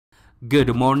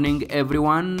Good morning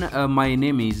everyone. My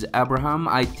name is Abraham.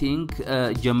 I think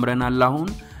ጀምረናል አሁን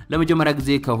ለመጀመሪያ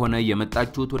ጊዜ ከሆነ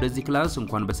የመጣችሁት ወደዚህ ክላስ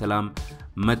እንኳን በሰላም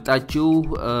መጣችሁ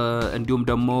እንዲሁም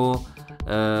ደግሞ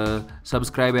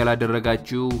ሰብስክራይብ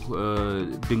ያላደረጋችሁ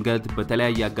ድንገት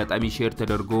በተለያየ አጋጣሚ ሼር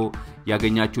ተደርጎ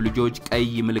ያገኛችሁ ልጆች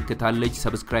ቀይ ምልክት አለች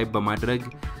ሰብስክራይብ በማድረግ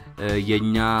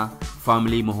የኛ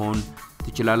ፋሚሊ መሆን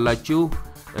ትችላላችሁ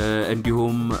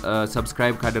እንዲሁም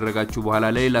ሰብስክራይብ ካደረጋችሁ በኋላ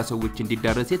ለሌላ ሰዎች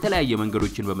እንዲዳረስ የተለያየ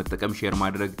መንገዶችን በመጠቀም ሼር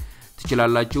ማድረግ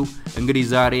ትችላላችሁ እንግዲህ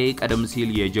ዛሬ ቀደም ሲል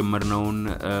የጀመርነውን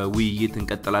ውይይት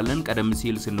እንቀጥላለን ቀደም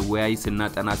ሲል ስንወያይ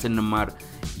ስናጠና ስንማር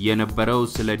የነበረው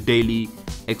ስለ ዴይሊ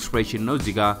ኤክስፕሬሽን ነው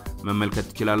እዚህ ጋር መመልከት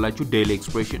ትችላላችሁ ዴይሊ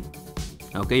ኤክስፕሬሽን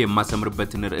ኦኬ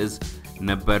የማሰምርበትን ርዕስ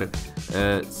ነበር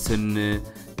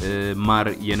ማር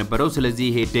የነበረው ስለዚህ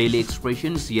ይሄ ዴይሊ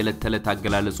ኤክስፕሬሽንስ የለተለት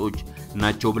አገላለጾች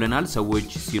ናቸው ብለናል ሰዎች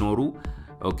ሲኖሩ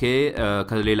ኦኬ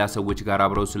ከሌላ ሰዎች ጋር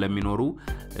አብረው ስለሚኖሩ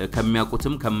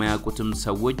ከሚያቁትም ከማያቁትም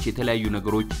ሰዎች የተለያዩ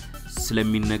ነገሮች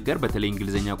ስለሚነገር በተለይ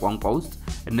እንግሊዘኛ ቋንቋ ውስጥ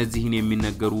እነዚህን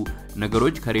የሚነገሩ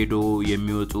ነገሮች ከሬዲዮ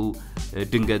የሚወጡ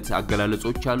ድንገት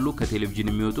አገላለጾች አሉ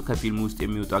ከቴሌቪዥን የሚወጡ ከፊልም ውስጥ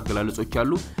የሚወጡ አገላለጾች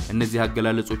አሉ እነዚህ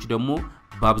አገላለጾች ደግሞ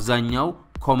በአብዛኛው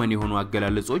ኮመን የሆኑ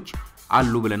አገላለጾች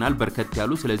አሉ ብለናል በርከት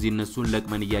ያሉ ስለዚህ እነሱን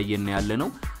ለቅመን ያያየን ያለነው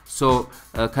ሶ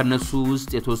ከነሱ ውስጥ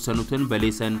የተወሰኑትን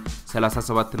በሌሰን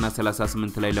 37 እና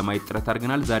 38 ላይ ለማየት ጥረት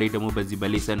አድርገናል ዛሬ ደግሞ በዚህ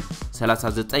በሌሰን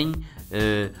 39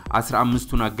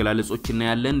 15ቱን አገላለጾች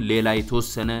እናያለን ሌላ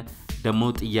የተወሰነ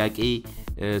ደግሞ ጥያቄ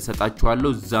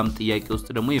ሰጣችኋለሁ ዛም ጥያቄ ውስጥ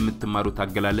ደግሞ የምትማሩት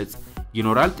አገላለጽ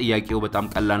ይኖራል ጥያቄው በጣም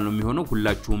ቀላል ነው የሚሆነው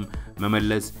ሁላችሁም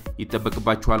መመለስ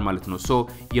ይተበቅባችኋል ማለት ነው ሶ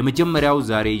የመጀመሪያው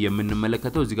ዛሬ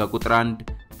የምንመለከተው እዚህ ጋር ቁጥር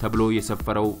 1 ተብሎ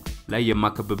የሰፈረው ላይ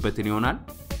የማከብበትን ይሆናል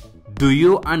Do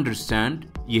you understand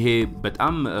ይሄ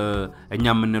በጣም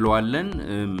እኛ ምንለዋለን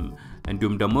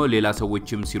እንዲሁም ደግሞ ሌላ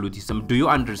ሰዎችም ሲሉት ይሰም Do you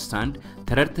understand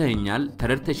ተረድተኛል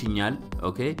ተረድተሽኛል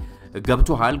ኦኬ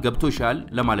ገብቶሃል ገብቶሻል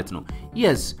ለማለት ነው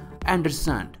Yes I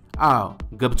understand አዎ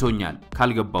ገብቶኛል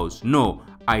ካልገባውስ No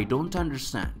I don't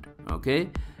understand ኦኬ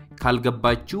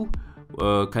ካልገባችሁ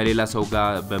ከሌላ ሰው ጋር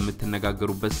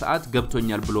በመተነጋገሩበት ሰዓት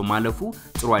ገብቶኛል ብሎ ማለፉ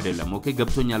ጥሩ አይደለም ኦኬ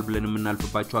ገብቶኛል ብለን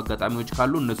የምናልፍባቸው አጋጣሚዎች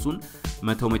ካሉ እነሱን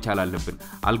መተው መቻል አለብን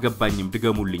አልገባኝም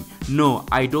ድገሙልኝ No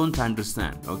I don't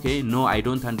understand ኦኬ No I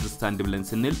don't understand ብለን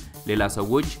ስንል ሌላ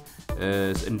ሰዎች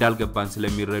እንዳልገባን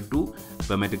ስለሚረዱ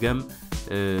በመድገም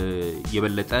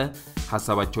የበለጠ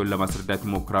ሐሳባቸውን ለማስረዳት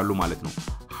ይሞክራሉ ማለት ነው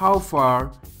How far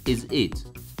is it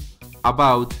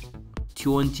About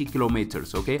 20 kilometers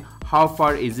okay How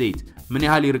far is it ምን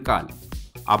ያህል ይርቃል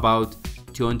About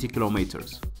 20 kilometers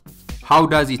How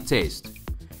does it taste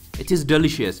It is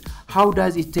delicious How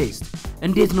does it taste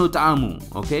እንዴት ነው ጣዕሙ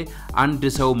okay አንድ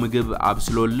ሰው ምግብ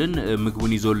አብስሎልን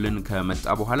ምግቡን ይዞልን ከመጣ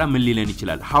በኋላ ምን ሊለን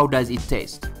ይችላል How does it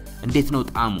taste እንዴት ነው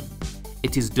ጣዕሙ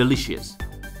It is delicious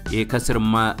ይሄ ከስር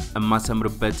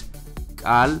ማሰምርበት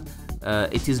ቃል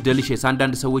it is delicious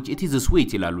አንዳንድ ሰዎች it is sweet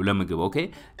ይላሉ ለምግብ okay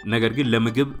ነገር ግን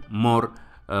ለምግብ more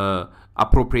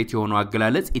appropriate የሆነው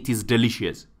አገላለጽ it is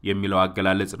delicious የሚለው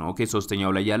አገላለጽ ነው okay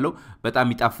ሶስተኛው ላይ ያለው በጣም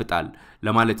ይጣፍጣል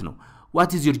ለማለት ነው What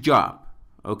is your job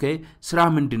okay ስራ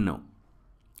ምንድነው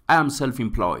I am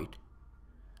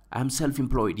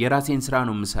self-employed የራሴን ስራ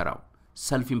ነው የምሰራው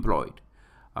self-employed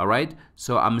all right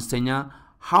so አምስተኛ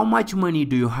How much money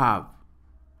do you have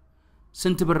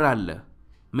ስንት ብር አለ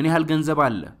ምን ያህል ገንዘብ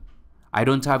አለ I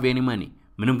don't have any money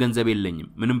ምንም ገንዘብ የለኝም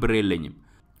ምንም ብር የለኝም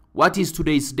What is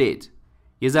today's date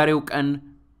የዛሬው ቀን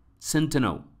ስንት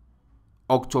ነው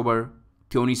October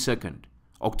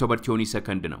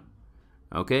 22nd ነው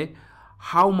okay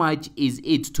How much is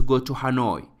it to go to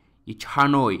Hanoi ይች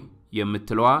ሃኖይ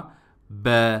የምትለዋ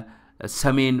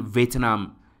በሰሜን ቪየትናም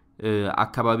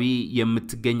አካባቢ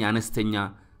የምትገኝ አነስተኛ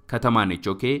ከተማ ነች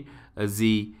okay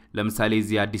እዚህ ለምሳሌ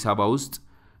እዚህ አዲስ አበባ ውስጥ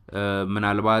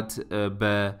ምናልባት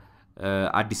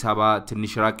በአዲስ አበባ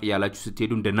ትንሽ ራቅ ያላችሁ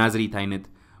ስትሄዱ እንደ ናዝሬት አይነት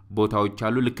ቦታዎች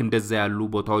አሉ ልክ እንደዛ ያሉ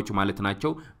ቦታዎች ማለት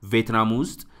ናቸው ቪየትናም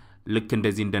ውስጥ ልክ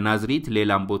እንደዚህ እንደ ናዝሬት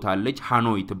ሌላም ቦታ አለች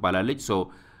ሃኖይ ትባላለች ሶ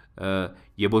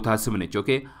የቦታ ስም ነች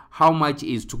ኦኬ How much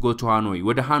is to go to Hanoi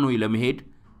ወደ ሃኖይ ለመሄድ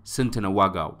ስንት ነው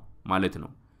ዋጋው ማለት ነው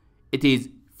It is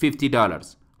 $50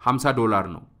 $50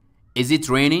 ነው Is it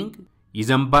raining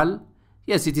ይዘንባል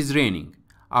Yes it is raining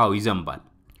አዎ ይዘንባል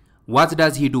What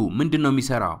does he do ምንድነው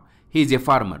የሚሰራው He is a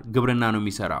farmer ግብርና ነው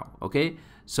የሚሰራው ኦኬ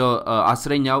ሶ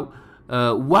አስረኛው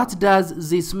What does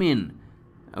this mean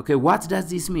okay what does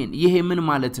this mean ይሄ ምን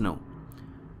ማለት ነው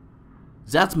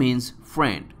That means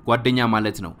friend ጓደኛ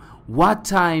ማለት ነው What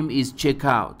time is check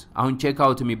out አሁን check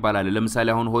out የሚባል አለ ለምሳሌ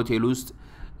አሁን ሆቴል ውስጥ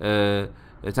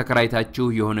ተከራይታችሁ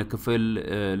የሆነ ክፍል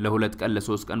ለሁለት ቀን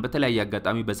ለሶስት ቀን በተለያየ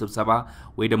አጋጣሚ በስብሰባ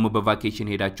ወይ ደግሞ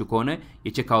በቫኬሽን ሄዳችሁ ከሆነ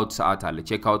የቼክ አውት ሰዓት አለ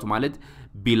ቼክ አውት ማለት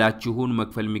ቢላችሁን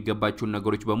መክፈል የሚገባችሁን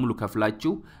ነገሮች በሙሉ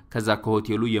ከፍላችሁ ከዛ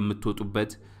ከሆቴሉ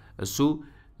የምትወጡበት እሱ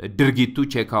ድርጊቱ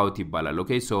ቼክ አውት ይባላል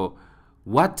ኦኬ ሶ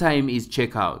what time is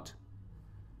check out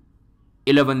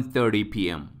 11:30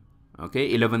 p.m. okay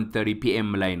 11:30 p.m.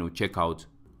 ላይ ነው check out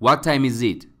what time is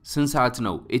it ስንት ሰዓት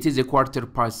ነው it is a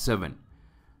 7:15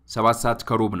 7 ሰዓት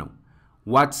ከሩብ ነው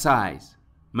what size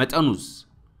መጠኑስ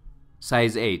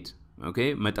size 8 okay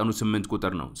መጠኑ 8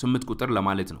 ቁጥር ነው 8 ቁጥር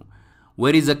ለማለት ነው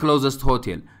where is the closest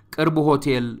hotel ቅርቡ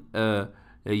ሆቴል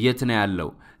የት ነው ያለው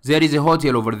there is a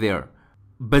hotel over there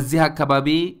በዚህ አካባቢ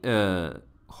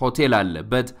ሆቴል አለ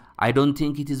but I don't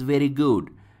think it is very good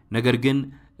ነገር ግን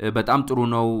በጣም ጥሩ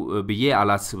ነው ብዬ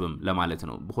አላስብም ለማለት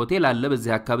ነው ሆቴል አለ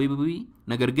በዚህ አካባቢ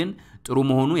ነገር ግን ጥሩ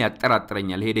መሆኑ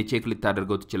ያጠራጥረኛል ሄደ ቼክ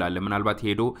ልታደርገው ትችላለህ ምናልባት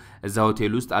ሄዶ እዛ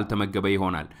ሆቴል ውስጥ አልተመገበ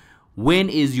ይሆናል when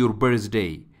is your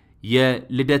birthday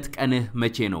የልደት ቀንህ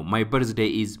መቼ ነው my birthday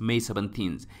is May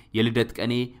 17th የልደት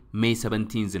ቀኔ May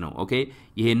 17th ነው ኦኬ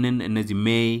ይሄንን እነዚህ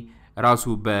May ራሱ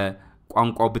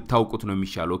በቋንቋው ብታውቁት ነው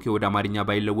የሚሻለው ኦኬ ወደ አማርኛ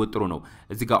ባይለወጥ ጥሩ ነው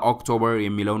እዚህ ጋር ኦክቶበር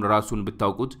የሚለውን ራሱን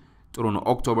ብታውቁት ጥሩ ነው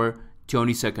ኦክቶበር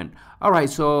 22nd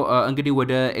alright so እንግዲህ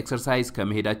ወደ ኤክሰርሳይዝ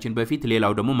ከመሄዳችን በፊት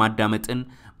ሌላው ደግሞ ማዳመጥን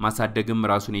ማሳደግም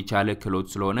ራሱን የቻለ ክሎት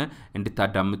ስለሆነ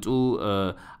እንድታዳምጡ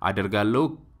አደርጋለሁ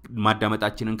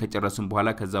ማዳመጣችንን ከጨረስን በኋላ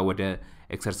ከዛ ወደ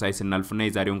ኤክሰርሳይዝ እናልፍና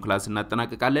የዛሬውን ክላስ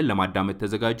እናጠናቀቃለን ለማዳመጥ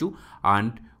ተዘጋጁ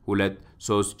 1 2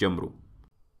 3 ጀምሩ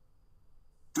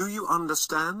Do you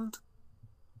understand?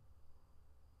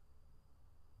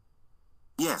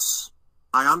 Yes,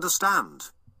 I understand.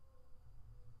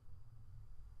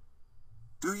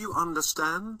 Do you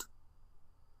understand?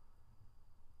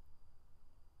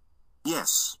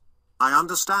 Yes, I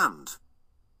understand.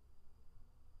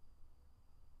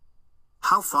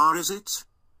 How far is it?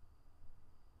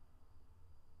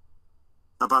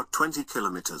 About 20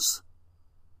 kilometers.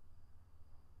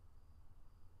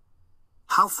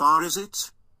 How far is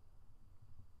it?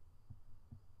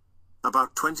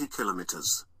 About 20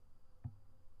 kilometers.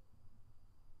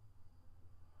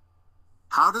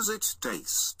 How does it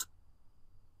taste?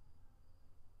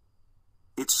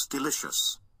 It's delicious.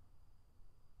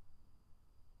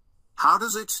 How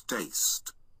does it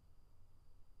taste?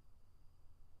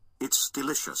 It's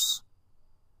delicious.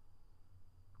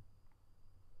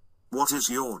 What is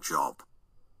your job?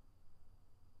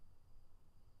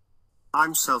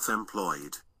 I'm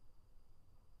self-employed.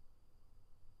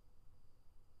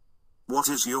 What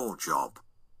is your job?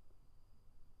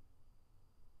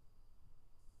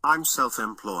 I'm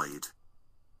self-employed.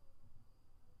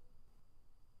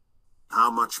 How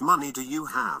much money do you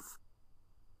have?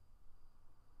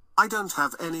 I don't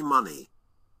have any money.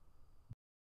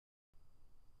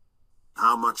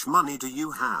 How much money do you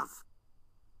have?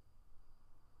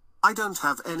 I don't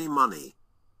have any money.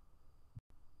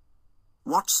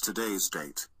 What's today's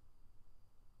date?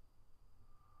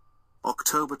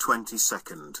 October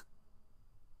 22nd.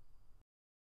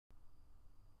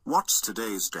 What's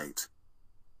today's date?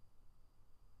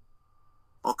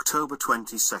 October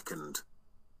 22nd.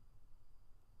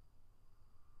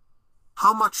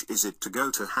 How much is it to go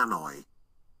to Hanoi?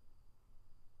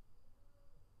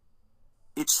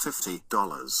 It's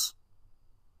 $50.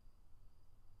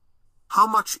 How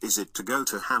much is it to go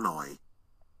to Hanoi?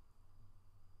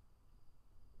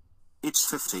 It's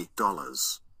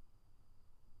 $50.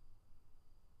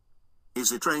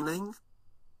 Is it raining?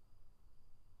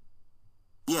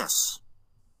 Yes,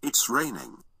 it's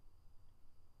raining.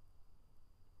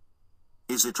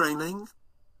 Is it raining?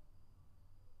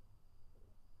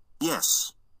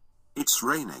 Yes, it's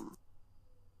raining.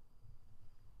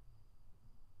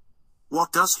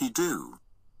 What does he do?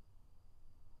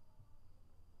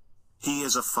 He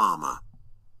is a farmer.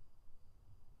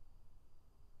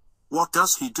 What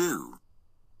does he do?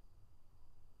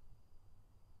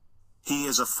 He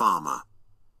is a farmer.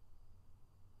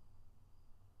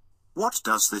 What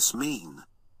does this mean?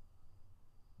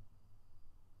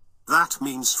 That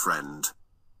means friend.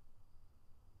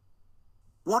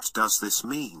 What does this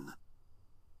mean?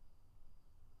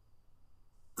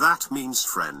 That means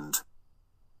friend.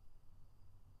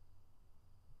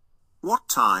 What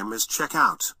time is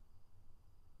checkout?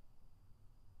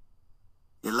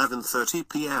 11:30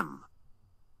 p.m.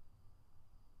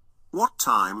 What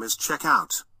time is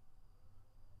checkout?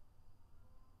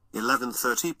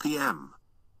 11:30 p.m.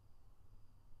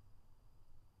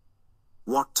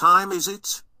 What time is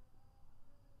it?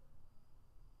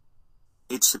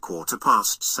 It's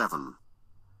 7:15.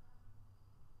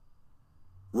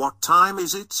 What time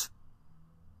is it?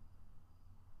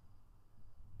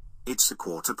 It's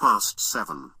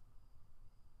 7:15.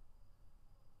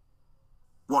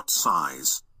 What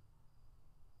size?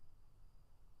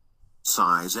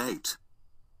 Size 8.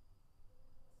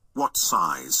 What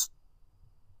size?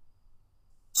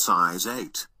 Size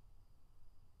 8.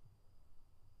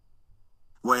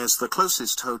 Where's the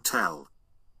closest hotel?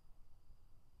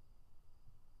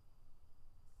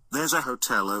 There's a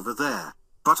hotel over there,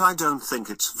 but I don't think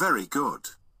it's very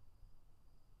good.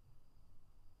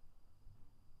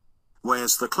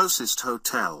 Where's the closest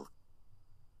hotel?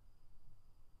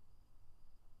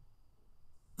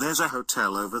 There's a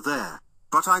hotel over there,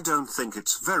 but I don't think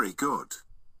it's very good.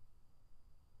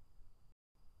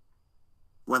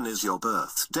 When is your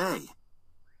birthday?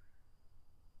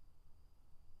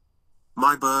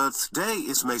 My birthday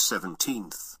is May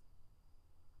 17th.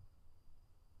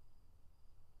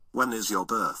 When is your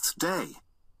birthday?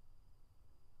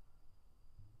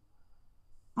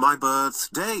 My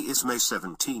birthday is May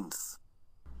 17th.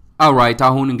 Alright,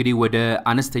 አሁን እንግዲህ ወደ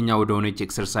አነስተኛ ወደ ሆነች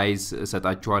ኤክሰርሳይዝ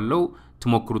ሰጣችኋለሁ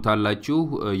ትሞክሩታላችሁ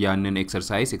ያንን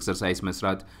ኤክሰርሳይዝ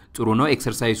መስራት ጥሩ ነው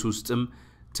ኤክሰርሳይዝ ውስጥም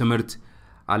ትምህርት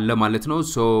አለ ማለት ነው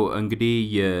ሶ እንግዲህ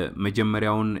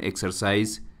የመጀመሪያውን ኤክሰርሳይዝ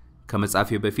ከመጻፌ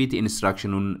በፊት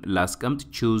ኢንስትራክሽኑን ላስቀምጥ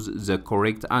choose the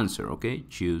correct answer okay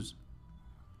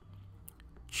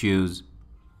choose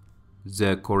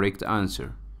the correct answer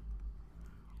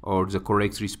or the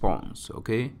correct response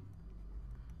okay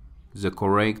the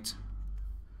correct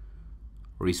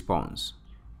response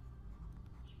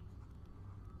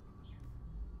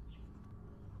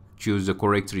choose the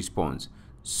correct response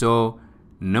so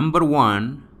number 1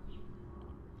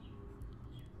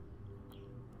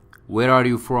 where are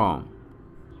you from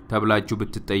ተብላችሁ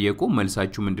ብትጠየቁ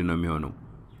መልሳችሁ ምንድነው የሚሆነው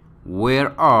where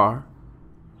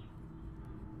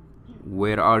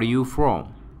are you from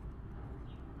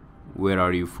where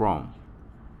are you from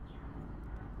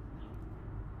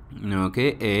okay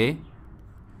A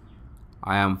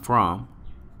I am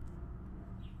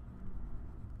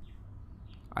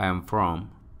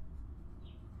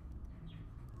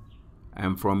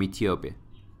from Ethiopia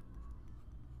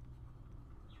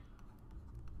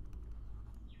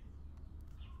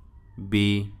B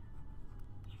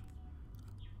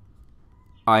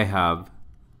I have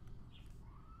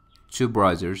two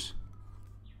brothers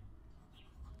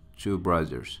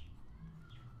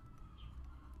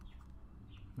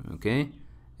okay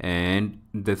and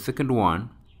the second one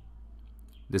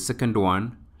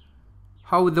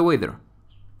how is the weather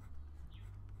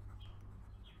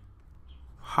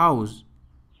how's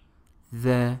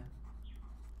the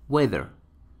weather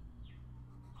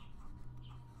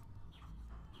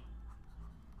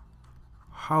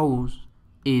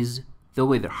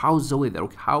how's the weather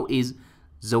okay how is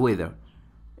the weather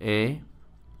A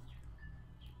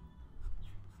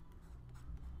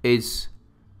it's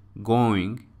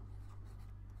going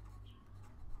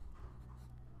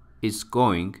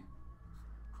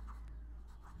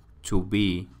to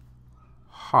be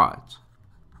hot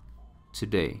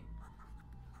today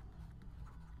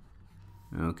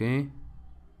okay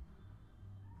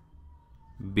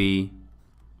B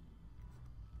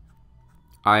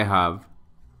I have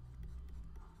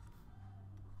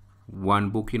one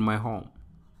book in my home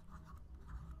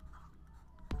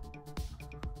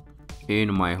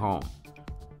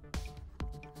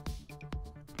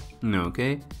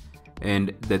okay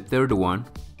and the third one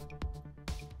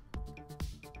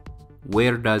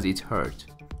where does it hurt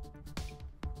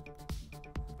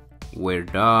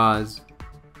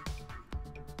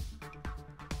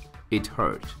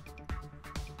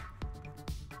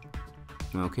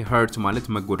okay hurt ማለት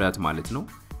መጎዳት ማለት ነው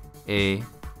A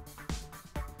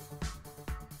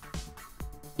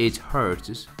it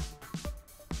hurts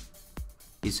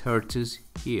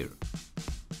here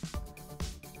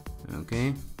okay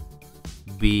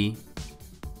B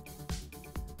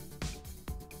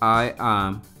I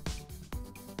am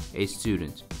a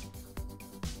student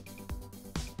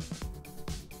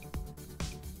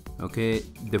okay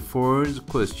the fourth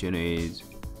question is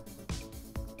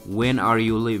when are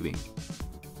you leaving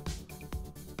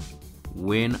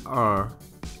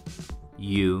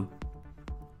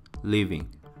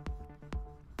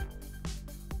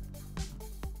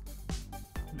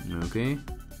okay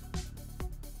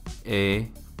A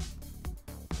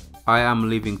I am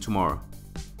leaving tomorrow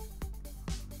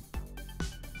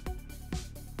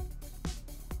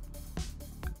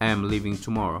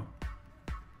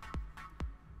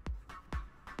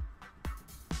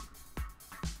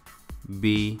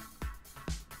B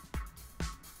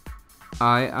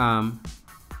I am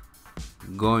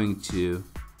going to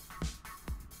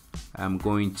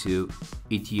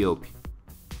Ethiopia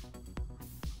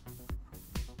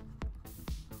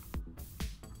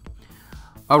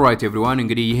Alright everyone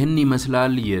እንግዲህ ይሄን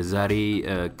ይመስላል የዛሬ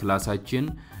ክላሳችን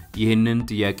ይሄንን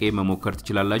ጥያቄ መሞከር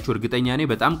ትችላላችሁ እርግጠኛ ነኝ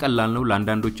በጣም ቀላል ነው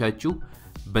ለአንዳንዶቻችሁ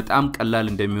በጣም ቀላል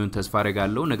እንደሚሆን ተስፋ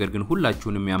አደርጋለሁ ነገር ግን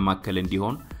ሁላችሁንም ያማከለ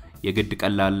እንዲሆን የግድ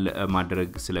ቀላል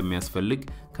ማድረግ ስለሚያስፈልግ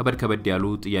ከበድ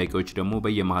ያሉ ጥያቄዎች ደግሞ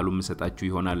በየመሃሉ መሰጣችሁ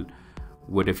ይሆናል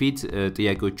ወደፊት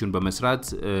ጥያቄዎቹን በመስራት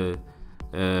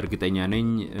እርግጠኛ ነኝ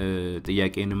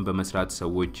ጥያቄንም በመስራት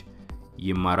ሰዎች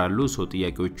ይማራሉ ሶ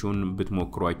ጥያቄዎቹን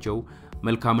ብትሞክሯቸው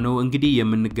መልካም ነው እንግዲህ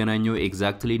የምንገናኘው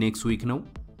exactly next week ነው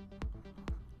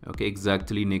okay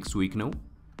exactly next week ነው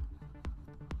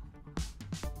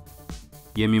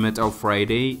የሚመጣው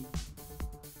Friday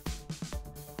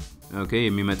okay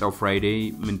የሚመጣው Friday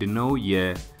ምንድነው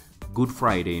የጉድ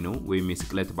Friday ነው ወይም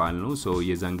የስቅለት በዓል ነው ሶ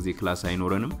የዛን ጊዜ ክላስ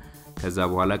አይኖርንም ከዛ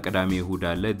በኋላ ቅዳሜ እሁድ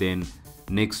አለ then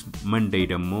next Monday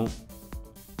ደግሞ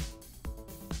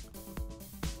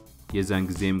የዛን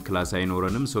ጊዜም ክላስ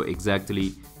አይኖርንም ሶ exactly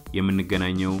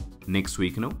የምንገናኘው next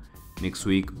week ነው next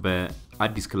week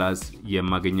በአዲስ ክላስ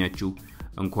የማገኛችሁ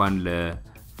እንኳን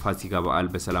ለፋሲካ በዓል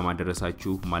በሰላም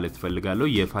አደረሳችሁ ማለት ፈልጋለሁ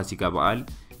የፋሲካ በዓል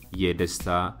የደስታ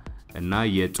እና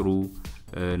የጥሩ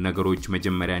ነገሮች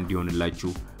መጀመሪያ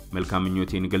እንዲሆንላችሁ መልካም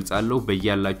ምኞቴን ገልጻለሁ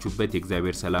በእያላችሁበት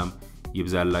የእግዚአብሔር ሰላም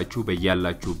ይብዛላችሁ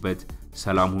በእያላችሁበት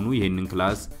ሰላም ሁኑ ይሄንን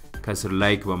ክላስ ከስር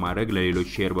ላይክ በማድረግ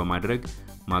ለሌሎች ሼር በማድረግ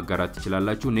ማጋራት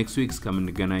ትችላላችሁ next week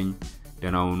እስከምንገናኝ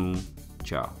ደህና ሁኑ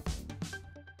ciao